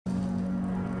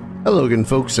Hello again,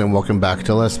 folks, and welcome back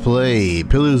to Let's Play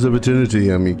Pillars of Eternity.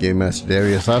 I'm your Game Master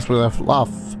Darius. Last we left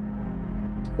off,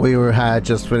 we had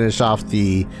just finished off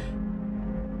the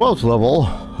 12th level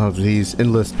of these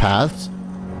endless paths,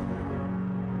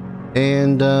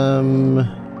 and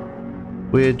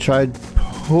we had tried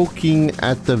poking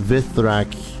at the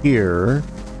vithrack here,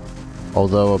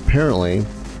 although apparently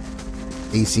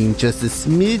they seem just a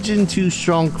smidgen too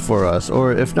strong for us,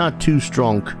 or if not too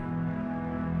strong,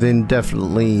 then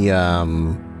definitely a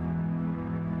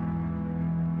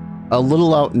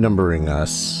little outnumbering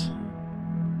us.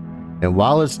 And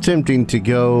while it's tempting to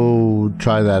go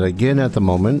try that again at the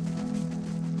moment,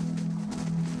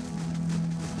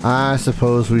 I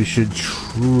suppose we should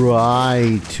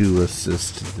try to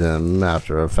assist them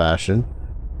after a fashion.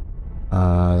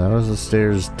 That was the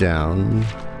stairs down.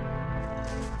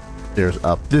 Stairs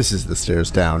up. This is the stairs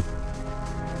down,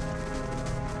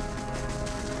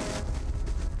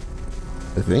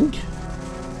 I think.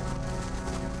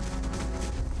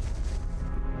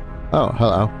 Oh,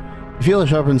 hello. You feel a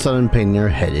sharp and sudden pain in your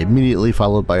head, immediately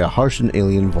followed by a harsh and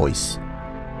alien voice.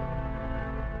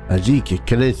 Ajik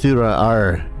Kalethura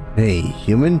are, hey,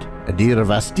 human? Adira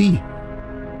Vasti?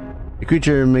 The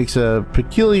creature makes a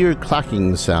peculiar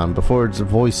clacking sound before its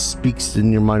voice speaks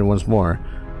in your mind once more.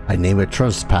 I name it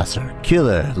trespasser,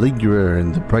 killer, lingerer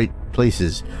in the bright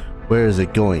places. Where is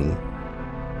it going?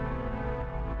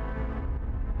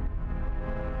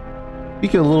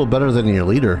 Speak a little better than your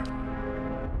leader.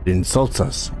 It insults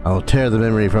us. I'll tear the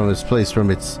memory from its place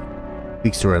from its...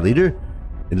 Speaks to our leader?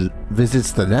 It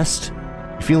visits the nest?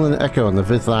 You feel an echo on the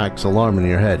vithrack's alarm in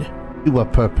your head. To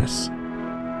what purpose?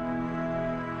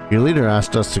 Your leader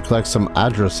asked us to collect some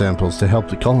Adra samples to help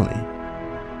the colony.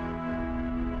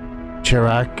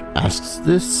 Cherak asks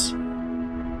this?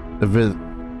 The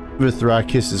vithrack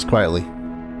hisses quietly.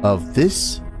 Of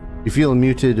this? You feel a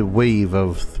muted wave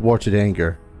of thwarted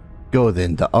anger. Go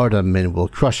then, the Arda men will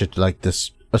crush it like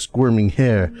this, a squirming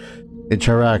hare, and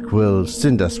Cherak will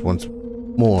send us once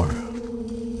more.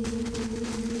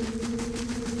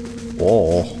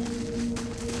 Oh.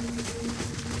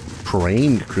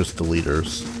 Trained crystal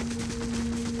eaters.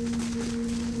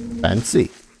 Fancy.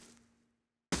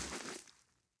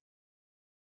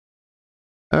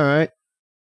 Alright.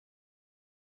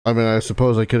 I mean, I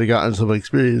suppose I could have gotten some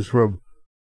experience from...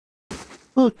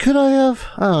 Well, could I have?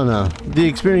 I don't know. The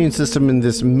experience system in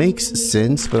this makes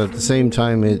sense, but at the same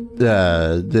time,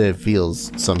 it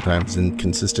feels sometimes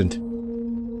inconsistent.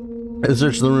 I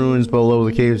search the ruins below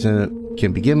the caves and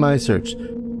can begin my search.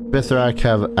 Vithrack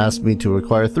have asked me to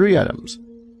acquire 3 items.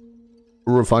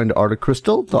 A refined Arda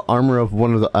crystal, the armor of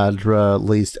one of the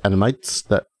Adra-laced animites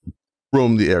that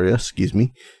roam the area,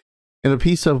 and a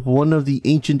piece of one of the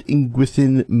ancient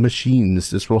Ingwithin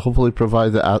machines. This will hopefully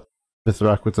provide the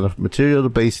Vithrack with enough material to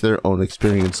base their own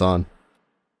experience on.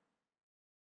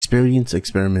 Experience,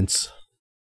 experiments.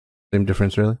 Same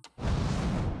difference, really?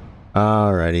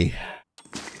 Alrighty.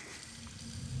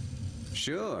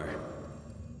 Sure.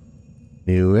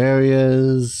 New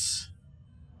areas.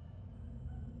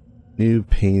 New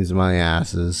pains in my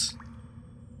asses.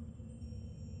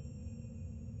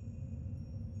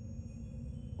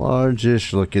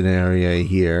 Largish looking area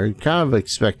here. Kind of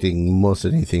expecting most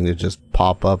anything to just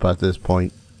pop up at this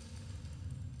point.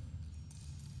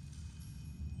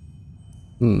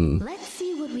 Let's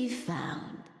see what we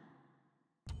found.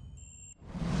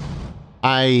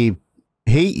 I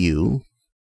hate you.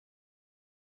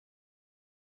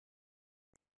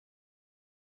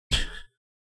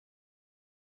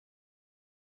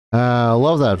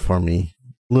 Love that for me.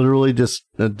 Literally just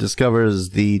discovers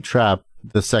the trap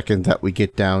the second that we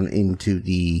get down into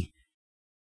the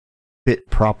pit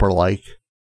proper, like.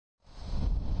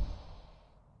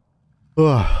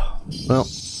 Ugh. Well.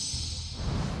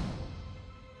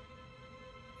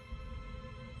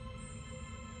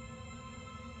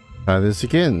 Try this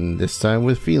again, this time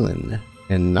with feeling,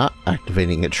 and not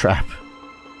activating a trap.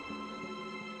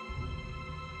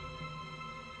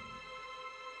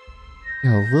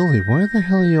 Yo, Lily, why the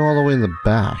hell are you all the way in the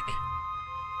back?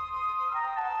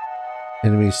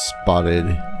 Enemy spotted.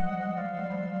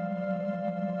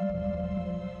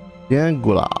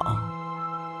 Yangula.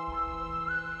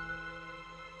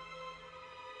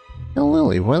 Yo,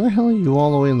 Lily, why the hell are you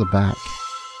all the way in the back?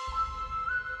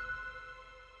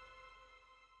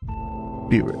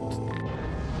 Spirit.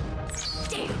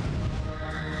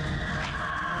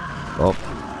 Oh.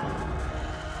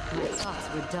 Thoughts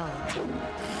were dull.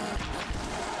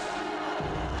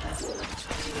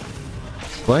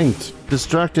 Blanked,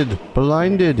 distracted,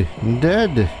 blinded,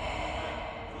 dead.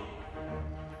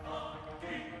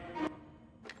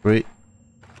 Wait.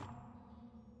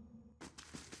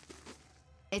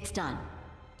 It's done.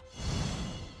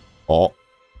 Oh,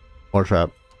 more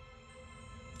trap.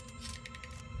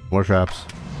 More traps.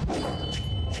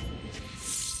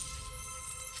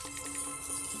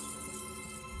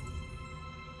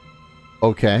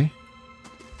 Okay.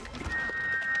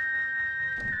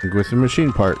 With the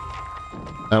machine part.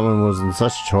 That one wasn't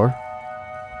such a chore.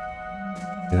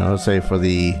 You know, say for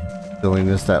the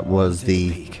silliness that was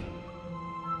the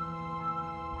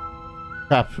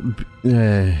crap.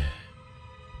 You're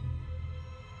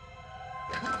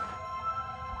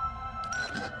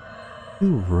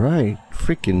right.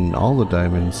 Freaking all the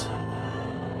diamonds.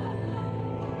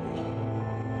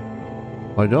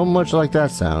 I don't much like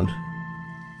that sound.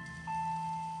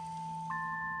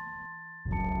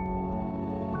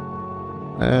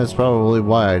 That's probably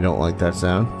why I don't like that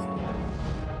sound.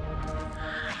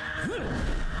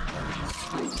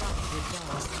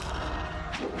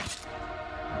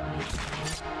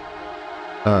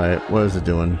 Alright, what is it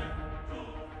doing?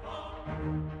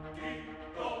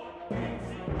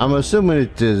 I'm assuming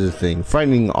it did a thing.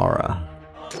 Frightening aura.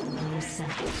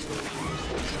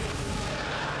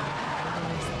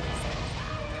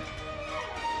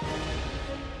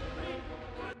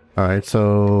 Alright,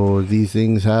 so these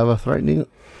things have a threatening...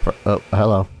 Oh,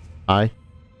 hello. Hi.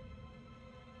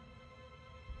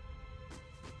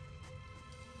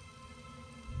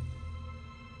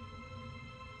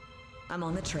 I'm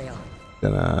on the trail.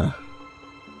 Gonna...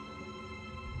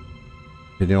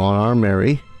 continue on our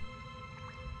merry.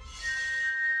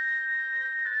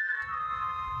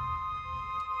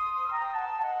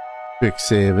 Quick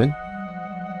saving.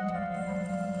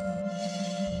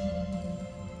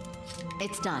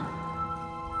 It's done.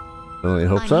 Only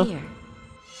hope I'm so. here.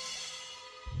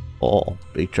 Oh,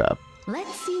 big trap.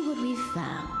 Let's see what we've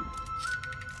found.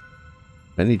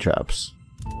 Many traps.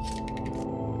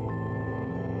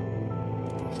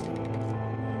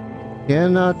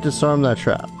 Cannot disarm that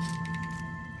trap.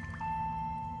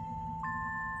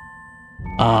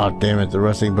 Ah, damn it. The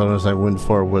resting bonus I went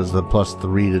for was the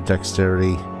 +3 to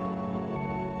dexterity.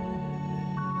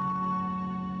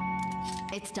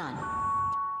 It's done.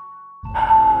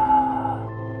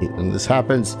 When this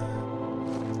happens.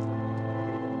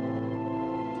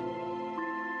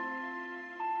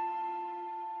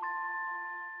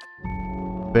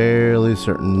 Fairly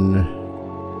certain.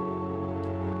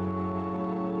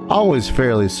 Always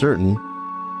fairly certain.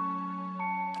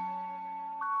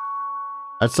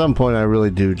 At some point I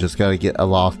really do just gotta get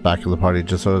Aloth back to the party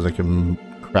just so as I can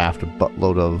craft a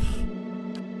buttload of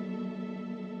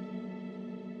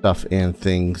stuff and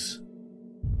things.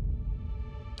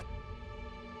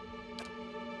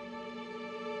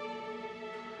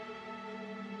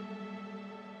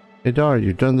 Hey Dar,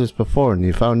 you've done this before and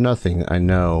you found nothing. I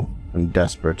know. I'm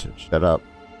desperate. Shut up.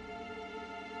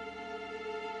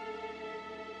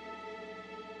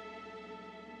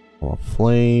 Oh,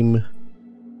 flame.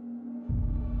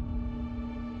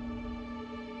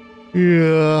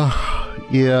 Yeah.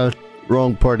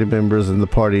 Wrong party members in the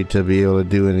party to be able to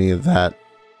do any of that.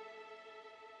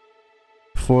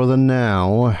 For the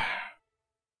now.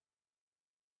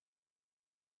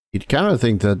 You'd kind of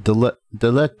think that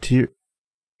deleterious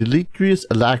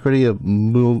alacrity of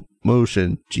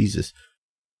motion, Jesus,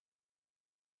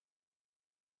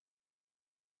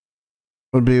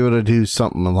 would be able to do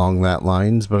something along that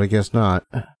lines, but I guess not.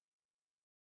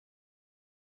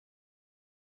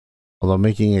 Although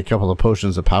making a couple of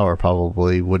potions of power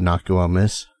probably would not go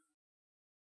amiss.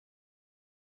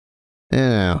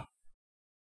 Yeah.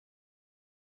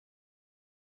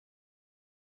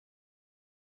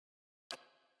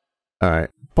 Alright.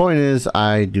 Point is,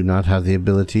 I do not have the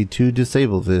ability to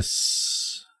disable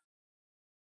this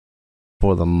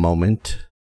for the moment.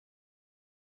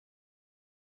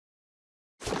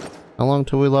 How long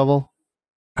till we level?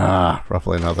 Ah,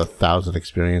 roughly another 1,000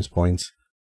 experience points.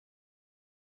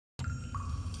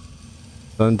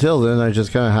 So until then, I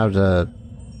just kind of have to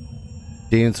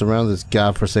dance around this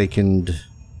godforsaken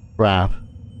crap.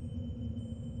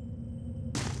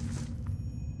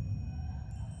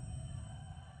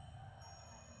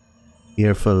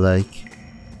 Here for like.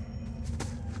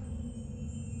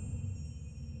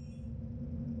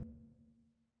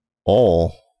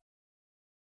 Oh.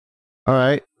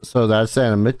 Alright, so that's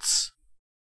animates.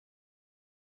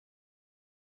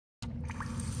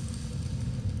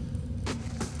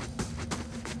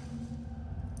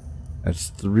 That's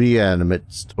 3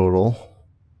 animates total.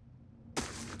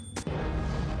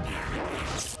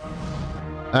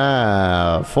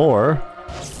 4.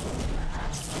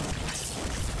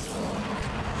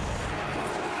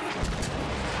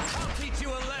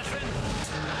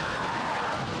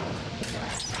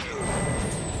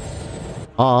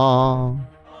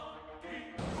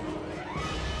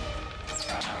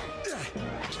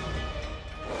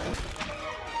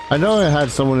 I know I had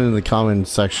someone in the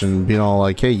comments section being all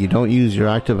like, hey, you don't use your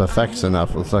active effects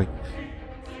enough. It's like,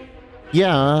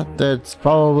 yeah, that's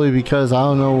probably because I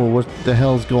don't know what the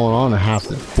hell's going on half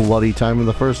the bloody time in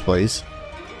the first place.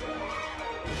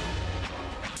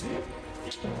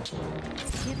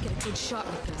 Can't get a good shot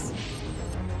with this.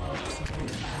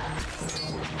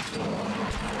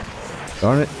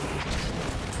 Darn it.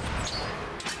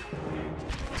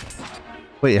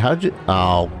 Wait, how'd you...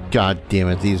 Oh, god damn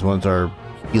it. These ones are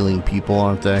healing people,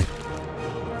 aren't they?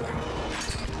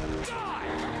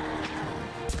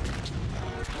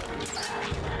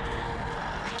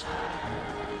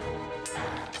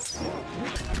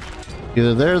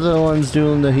 Either they're the ones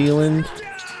doing the healing.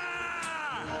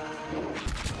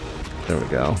 There we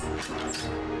go.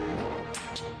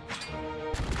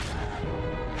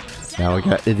 Now we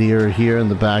got Adra here in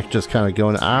the back just kind of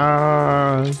going,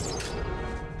 ah.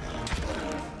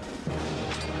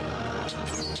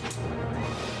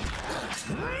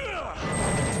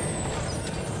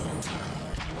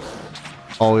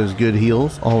 Always good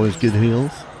heals, always good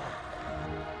heals.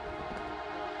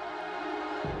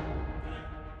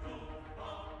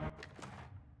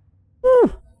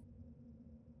 Woo.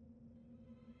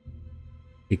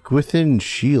 Within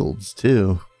shields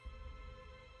too.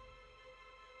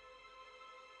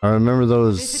 I remember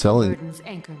those Physical selling. burdens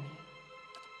anchor me.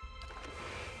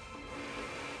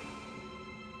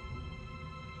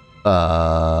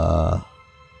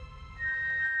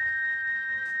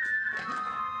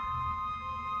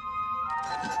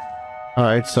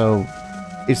 Alright, so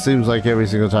it seems like every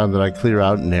single time that I clear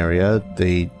out an area,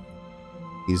 these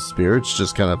spirits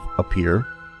just kind of appear.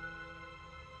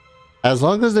 As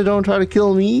long as they don't try to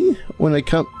kill me when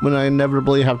I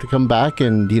inevitably have to come back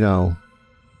and, you know,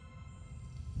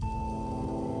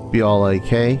 be all like,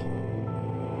 hey,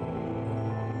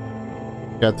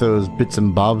 got those bits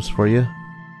and bobs for you.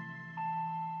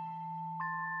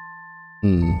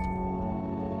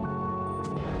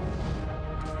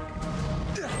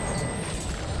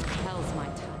 Hell's my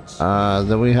touch.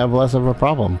 Then we have less of a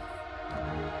problem.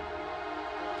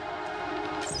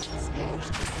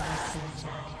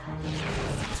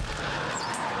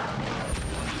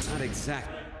 Not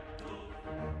exactly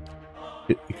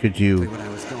Could you... what I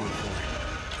was going for.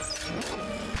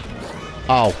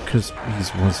 Oh, because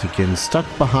he's once again stuck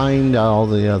behind all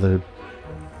the other...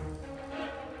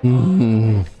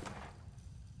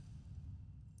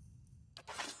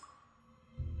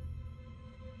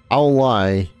 I'll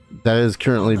lie, that has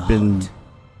currently been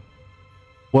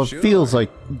what feels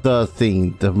like the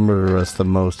thing to murder us the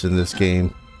most in this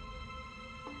game.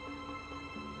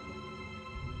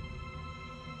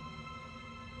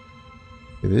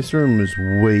 This room is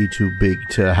way too big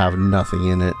to have nothing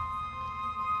in it.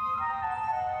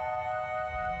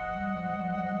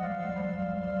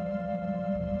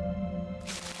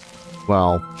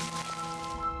 Well,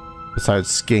 besides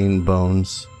skein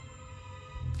bones.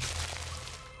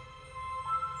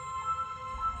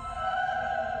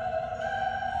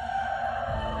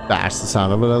 That's the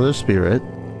sound of another spirit.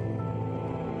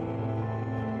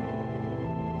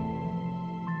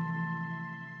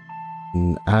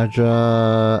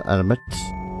 Adra Animate.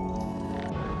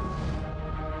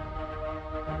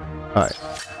 Alright.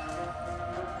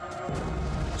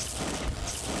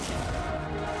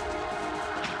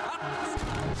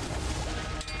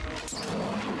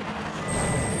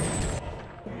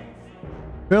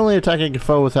 Currently attacking a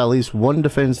foe with at least one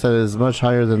defense that is much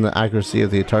higher than the accuracy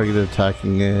of the target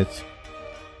attacking it.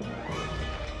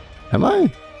 Am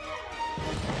I?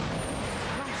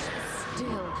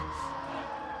 Still.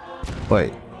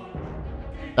 Wait.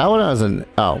 That one has an...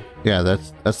 Oh, yeah,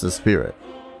 that's the spirit.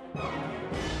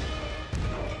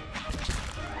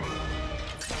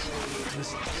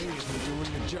 This thing isn't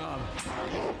doing the job.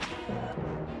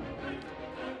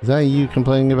 Is that you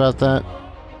complaining about that?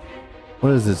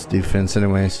 What is its defense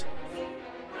anyways?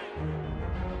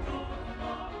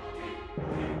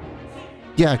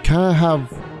 Yeah, kind of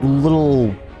have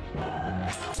little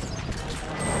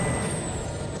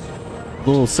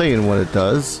say in what it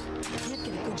does. Can't get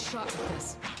a good shot with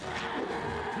this.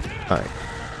 Alright.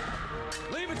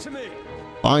 Leave it to me.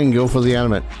 Fine, go for the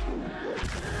animate.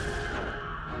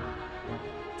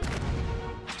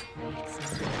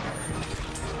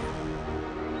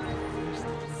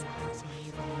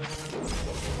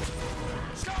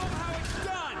 Show 'em how it's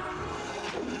done.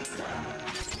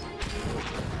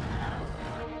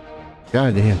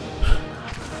 God damn.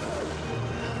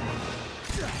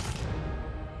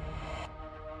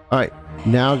 Alright,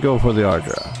 now go for the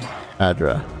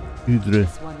Adra.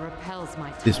 This one repels my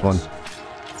touch. This one.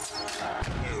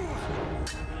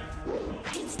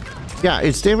 Yeah,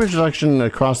 its damage reduction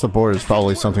across the board is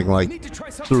probably something like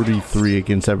 33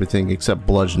 against everything except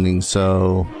bludgeoning,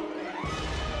 so...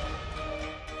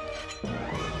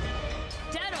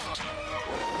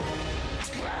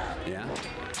 Yeah.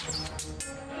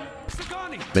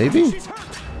 Maybe?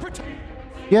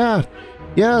 Yeah.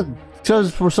 Yeah,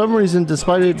 because for some reason,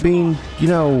 despite it being, you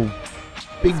know,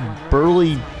 big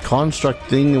burly construct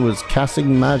thing, it was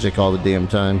casting magic all the damn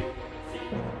time.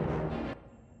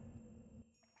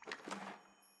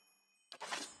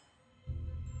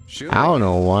 Sure. I don't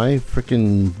know why.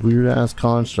 Freaking weird ass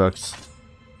constructs.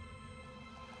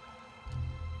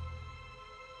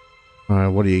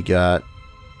 Alright, what do you got?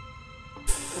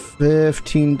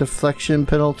 15 deflection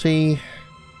penalty.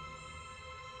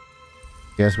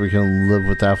 Guess we can live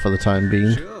with that for the time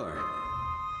being. Sure.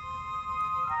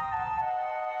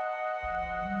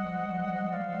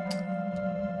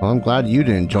 Well, I'm glad you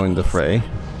didn't join the fray.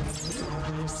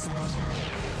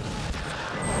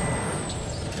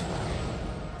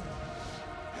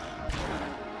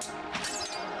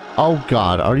 Oh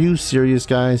god, are you serious,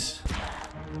 guys?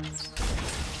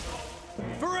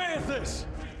 Vithrack!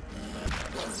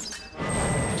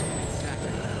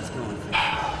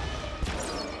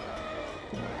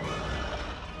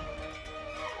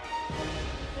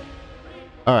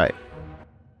 Alright.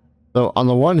 So, on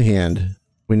the one hand,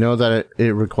 we know that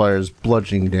it requires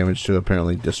bludgeoning damage to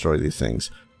apparently destroy these things.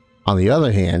 On the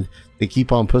other hand, they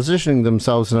keep on positioning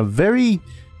themselves in a very...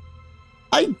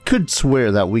 I could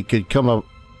swear that we could come up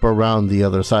around the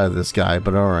other side of this guy,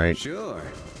 but alright. Sure.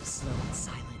 Slow and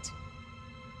silent.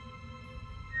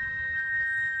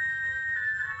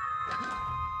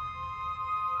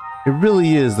 It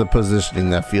really is the positioning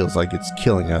that feels like it's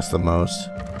killing us the most.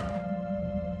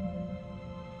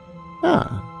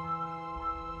 Ah.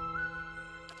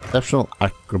 Exceptional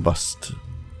acrobust.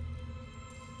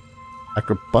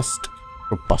 Acrobust.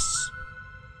 Acrobust.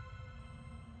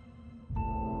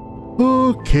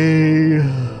 Okay.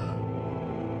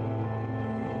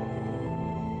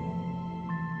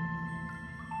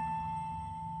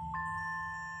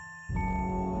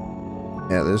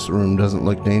 Yeah, this room doesn't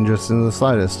look dangerous in the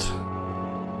slightest.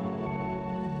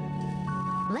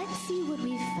 Let's see what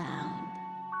we found.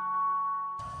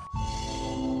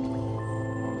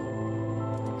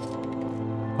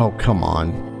 Oh, come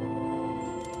on.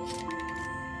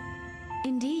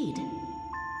 Indeed.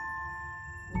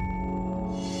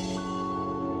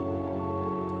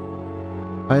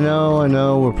 I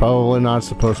know, we're probably not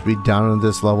supposed to be down at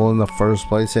this level in the first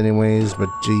place anyways, but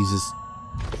Jesus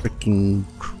freaking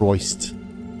Christ.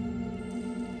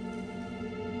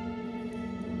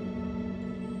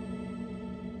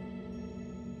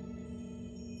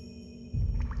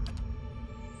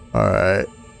 Alright.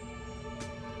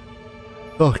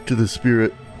 Talk to the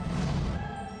spirit.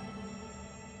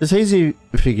 This hazy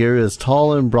figure is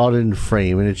tall and broad in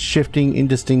frame, and its shifting,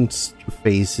 indistinct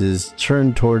face is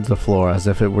turned towards the floor as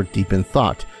if it were deep in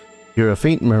thought. You hear a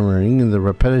faint murmuring in the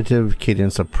repetitive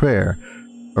cadence of prayer.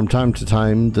 From time to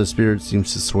time, the spirit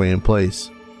seems to sway in place.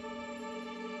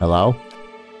 Hello?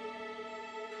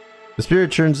 The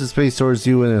spirit turns its face towards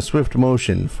you in a swift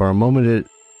motion. For a moment, it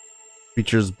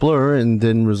features blur and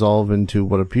then resolve into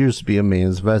what appears to be a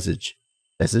man's visage.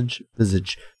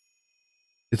 Visage.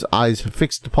 Its eyes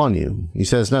fixed upon you. He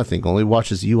says nothing, only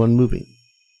watches you unmoving.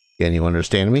 Can you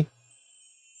understand me?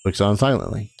 Looks on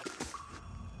silently.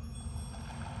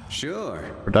 Sure.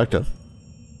 Productive.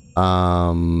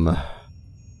 The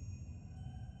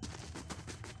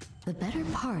better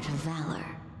part of valor.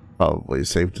 Probably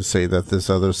safe to say that this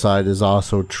other side is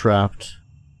also trapped.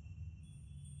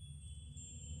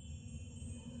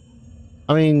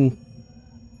 I mean...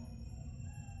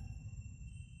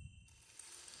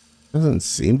 doesn't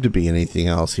seem to be anything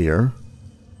else here.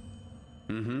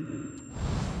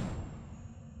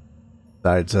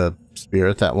 Besides a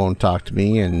spirit that won't talk to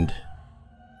me and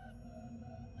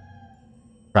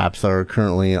traps that are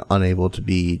currently unable to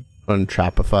be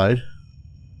untrappified.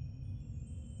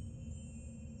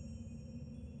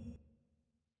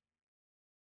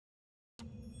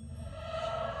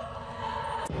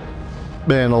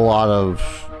 Been a lot of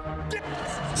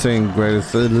saying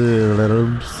greatest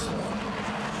letters.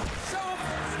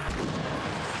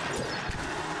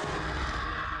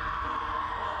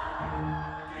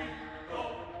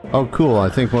 Oh, cool. I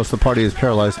think most of the party is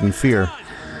paralyzed in fear.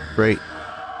 Great.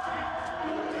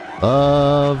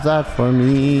 Love that for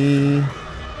me.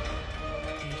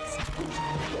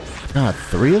 God,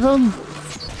 3 of them?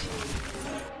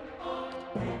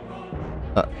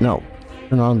 No.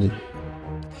 Turn on the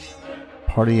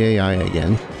party AI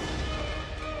again.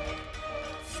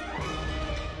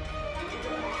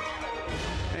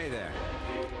 Hey there.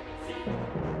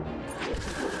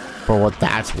 For what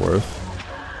that's worth.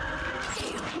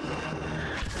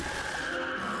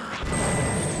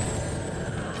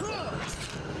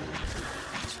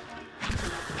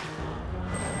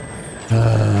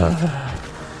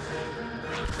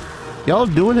 Y'all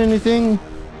doing anything?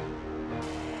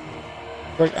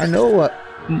 Like, I know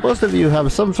most of you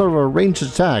have some sort of a ranged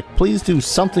attack. Please do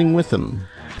something with them.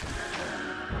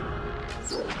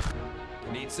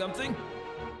 Need something?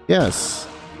 Yes.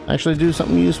 Actually do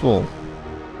something useful.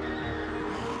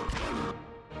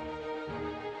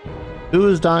 Who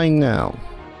is dying now?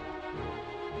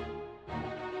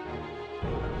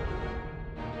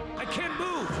 I can't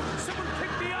move. Someone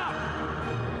pick me up.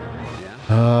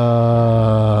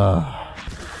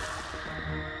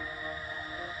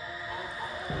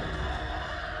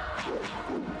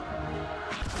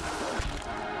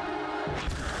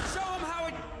 Show 'em how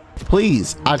it.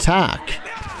 Please attack.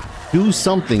 Do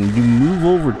something. You move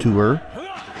over to her.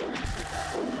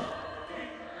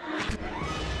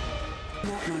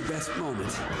 Not my best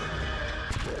moment.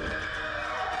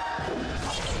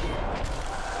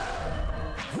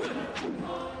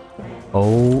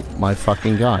 Oh my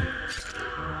fucking god.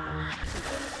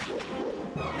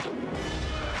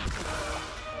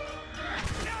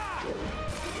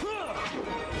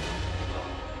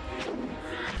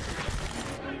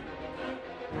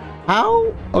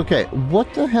 How? Okay,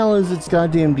 what the hell is its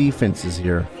goddamn defenses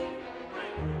here?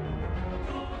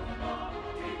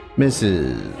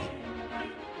 Misses.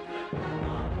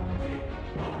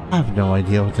 I have no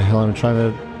idea what the hell I'm trying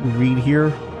to read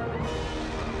here.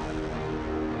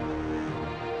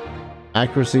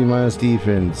 Accuracy minus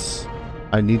defense.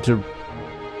 I need to...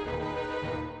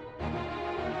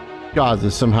 God,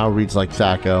 this somehow reads like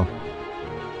Thaco.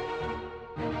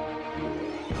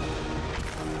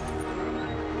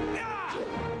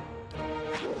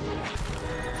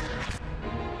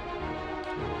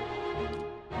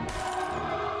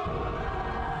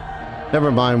 Never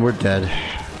mind, we're dead.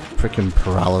 Freaking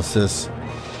paralysis.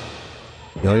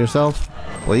 Heal yourself,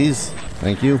 please.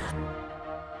 Thank you.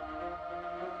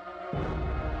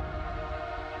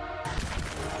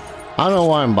 I don't know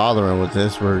why I'm bothering with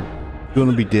this. We're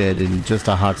gonna be dead in just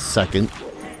a hot second.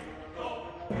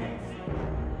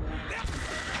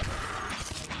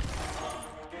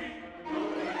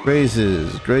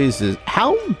 Grazes.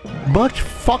 How much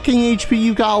fucking HP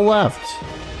you got left?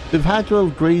 They've had to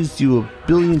have grazed you a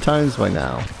billion times by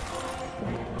now.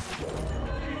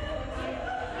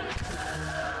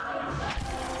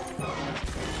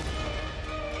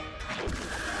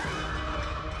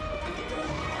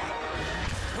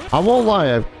 I won't lie,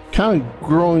 I'm kind of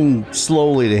growing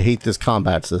slowly to hate this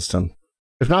combat system.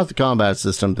 If not the combat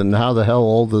system, then how the hell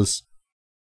all this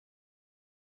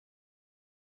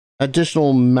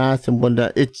additional math and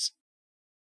whatnot,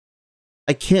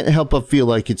 I can't help but feel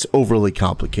like it's overly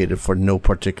complicated for no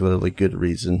particularly good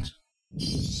reason.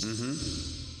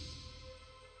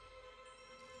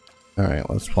 Alright,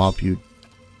 let's swap you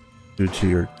 2 to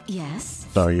your... Yes?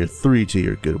 Sorry, you're 3 to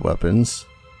your good weapons.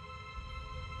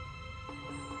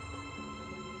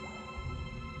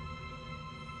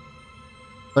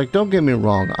 Like, don't get me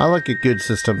wrong, I like a good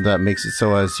system that makes it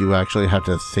so as you actually have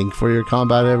to think for your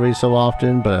combat every so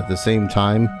often, but at the same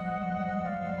time,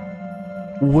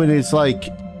 when it's like...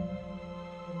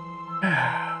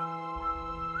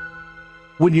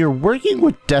 when you're working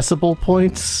with decibel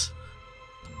points...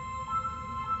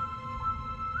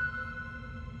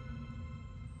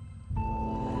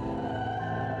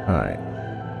 Alright.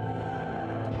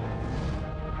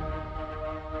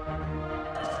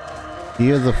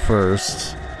 You're the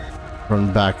first.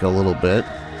 Run back a little bit.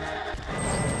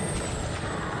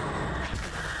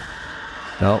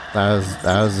 Nope, that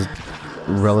was a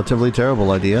relatively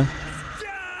terrible idea.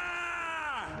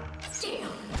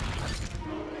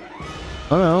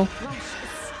 Oh no.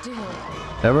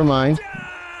 Never mind.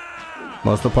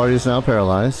 Most of the party is now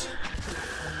paralyzed.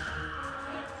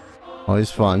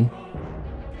 Always fun.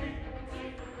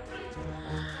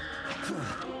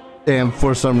 And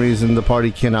for some reason the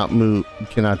party cannot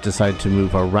decide to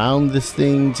move around this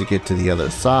thing to get to the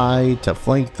other side, to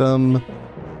flank them.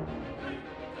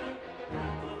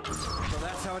 So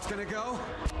that's how it's gonna go?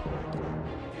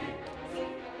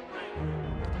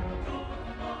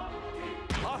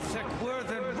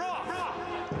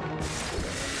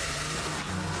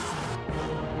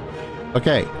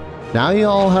 Okay, now you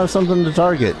all have something to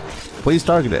target. Please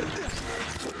target it.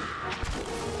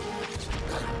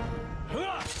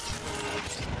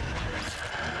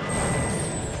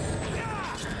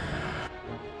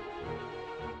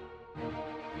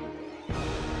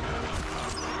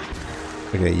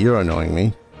 Okay, you're annoying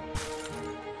me.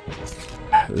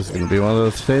 This is going to be one of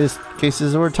those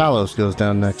cases where Talos goes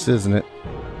down next, isn't it?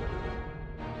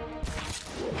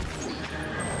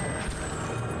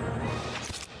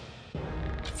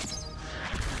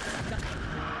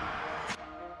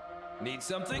 Need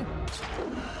something?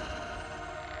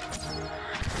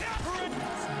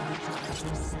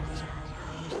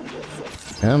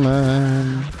 Come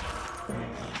on.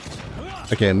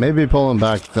 Okay, maybe pulling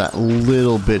back that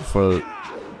little bit for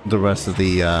the rest of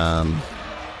the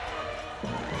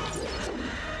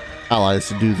allies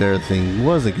to do their thing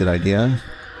was a good idea.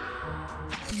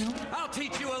 I'll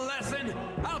teach you a lesson.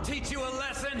 I'll teach you a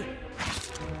lesson.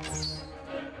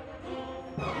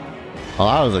 Well,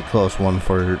 that was a close one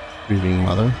for Grieving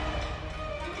Mother.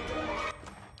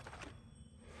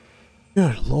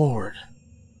 Good lord.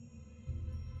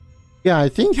 Yeah, I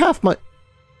think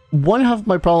one half of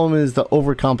my problem is the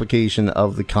overcomplication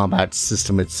of the combat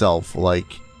system itself.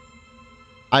 Like,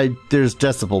 there's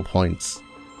decimal points.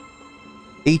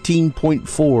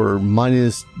 18.4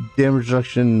 minus damage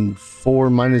reduction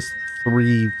 4 minus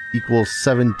 3 equals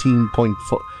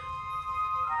 17.4.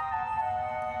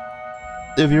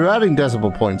 If you're adding decimal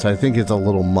points, I think it's a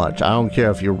little much. I don't care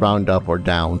if you round up or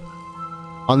down.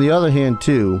 On the other hand,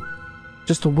 too,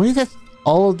 just the way that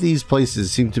all of these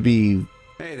places seem to be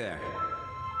Hey there.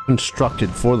 constructed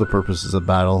for the purposes of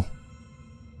battle.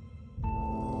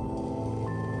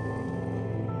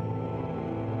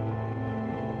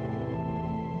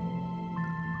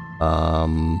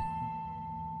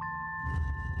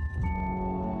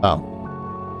 Oh.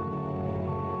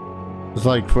 It's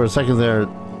like for a second there,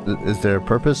 is there a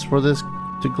purpose for this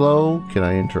to glow? Can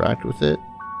I interact with it?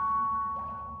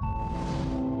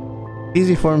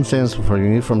 Easy form stands for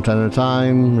you from time to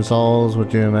time. Resolves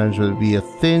what you imagine would be a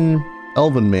thin,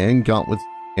 elven man, gaunt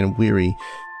and weary.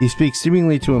 He speaks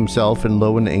seemingly to himself in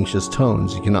low and anxious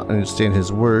tones. You cannot understand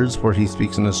his words, for he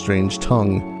speaks in a strange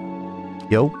tongue.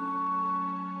 Yo?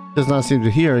 Does not seem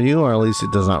to hear you, or at least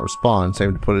it does not respond.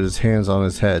 Same to put his hands on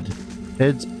his head.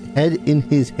 Head in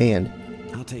his hand.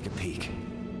 I'll take a peek.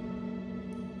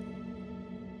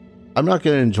 I'm not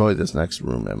going to enjoy this next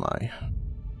room, am I?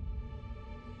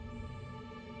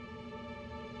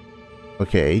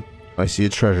 Okay, I see a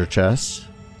treasure chest.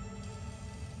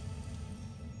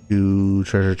 2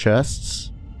 treasure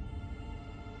chests.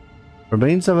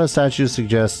 Remains of a statue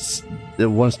suggests it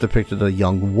once depicted a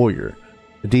young warrior.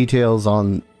 The details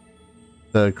on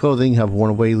the clothing have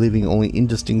worn away, leaving only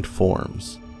indistinct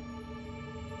forms.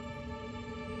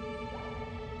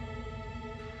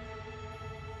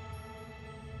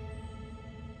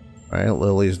 Alright,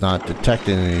 Lily's not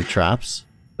detecting any traps.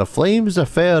 The Flames of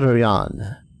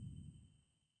Ferian.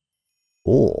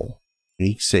 Cool.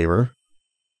 Unique saber.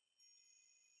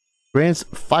 Grants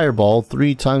fireball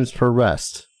 3 times per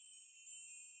rest.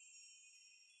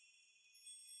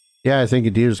 Yeah, I think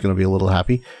Adir's going to be a little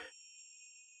happy.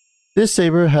 This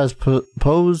saber has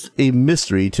posed a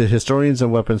mystery to historians and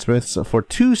weaponsmiths for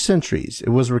 2 centuries.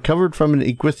 It was recovered from an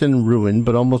Iguithan ruin,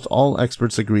 but almost all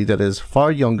experts agree that it is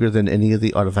far younger than any of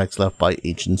the artifacts left by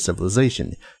ancient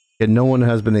civilization. Yet no one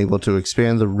has been able to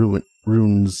explain the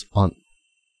runes on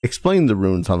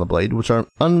the blade, which are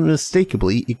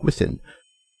unmistakably Iguithan.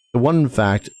 The one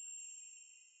fact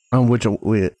on which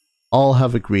we all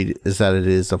have agreed is that it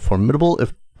is a formidable,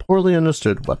 if poorly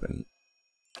understood, weapon.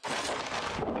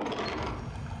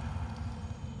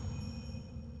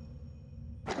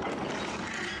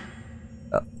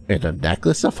 And a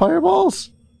necklace of fireballs?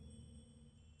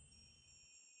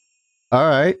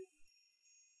 Alright.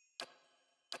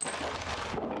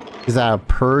 Is that a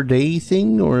per day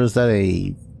thing, or is that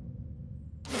a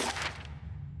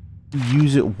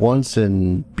use it once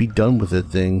and be done with it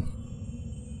thing?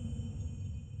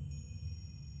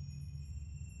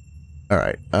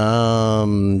 Alright,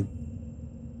 I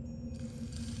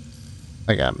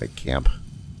gotta make camp.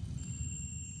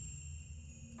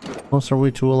 Close are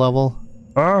we to a level?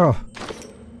 Oh!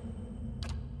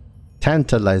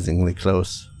 Tantalizingly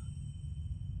close.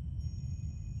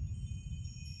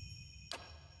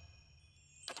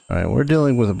 Alright, we're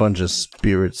dealing with a bunch of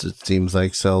spirits, it seems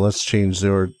like, so let's change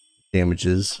their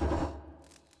damages.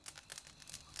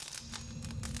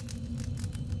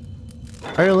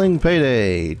 Hireling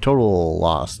payday! Total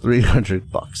loss,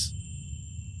 300 bucks.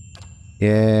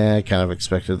 Yeah, I kind of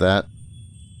expected that.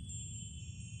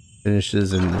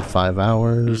 Finishes in 5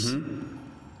 hours.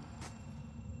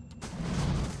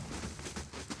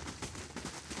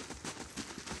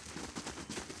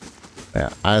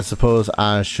 Yeah, I suppose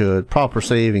I should proper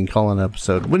save and call an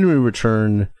episode. When we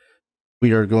return,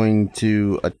 we are going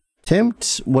to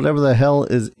attempt whatever the hell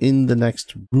is in the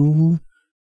next room.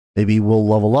 Maybe we'll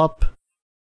level up.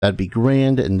 That'd be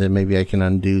grand, and then maybe I can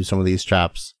undo some of these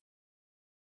traps.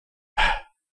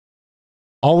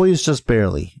 Always just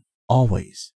barely.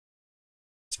 Always.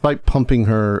 Despite pumping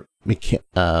her mechanics,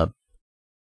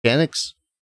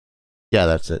 yeah,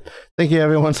 that's it. Thank you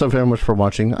everyone so very much for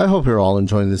watching. I hope you're all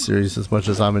enjoying this series as much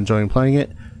as I'm enjoying playing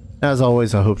it. As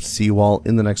always, I hope to see you all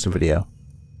in the next video.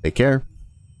 Take care.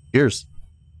 Cheers.